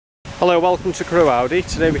Hello, welcome to Crewe Audi.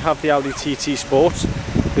 Today we have the Audi TT Sport.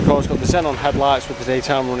 The car's got the xenon headlights with the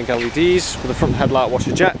daytime running LEDs, with the front headlight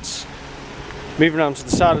washer jets. Moving around to the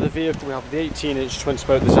side of the vehicle, we have the 18-inch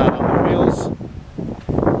twin-spoke design alloy wheels,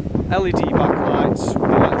 LED backlights with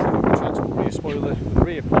the electric retractable rear spoiler, with the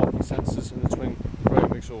rear parking sensors and the twin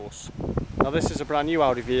chrome exhaust. Now this is a brand new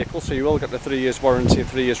Audi vehicle, so you will get the 3 years warranty and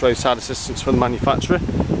 3 years roadside assistance from the manufacturer.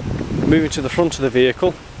 Moving to the front of the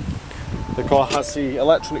vehicle, the car has the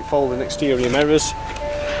electronic folding exterior mirrors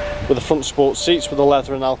with the front sports seats with the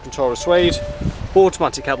leather and Alcantara suede,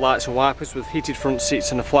 automatic headlights and wipers with heated front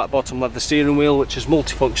seats and a flat bottom leather steering wheel which is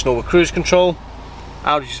multifunctional with cruise control,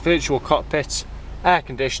 Audi's virtual cockpit, air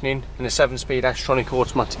conditioning and a 7-speed S-tronic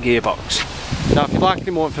automatic gearbox. Now if you'd like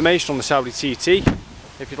any more information on this Audi TT,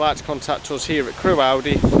 if you'd like to contact us here at Crewe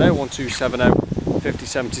Audi on 01270 50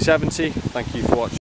 70 70. Thank you for watching.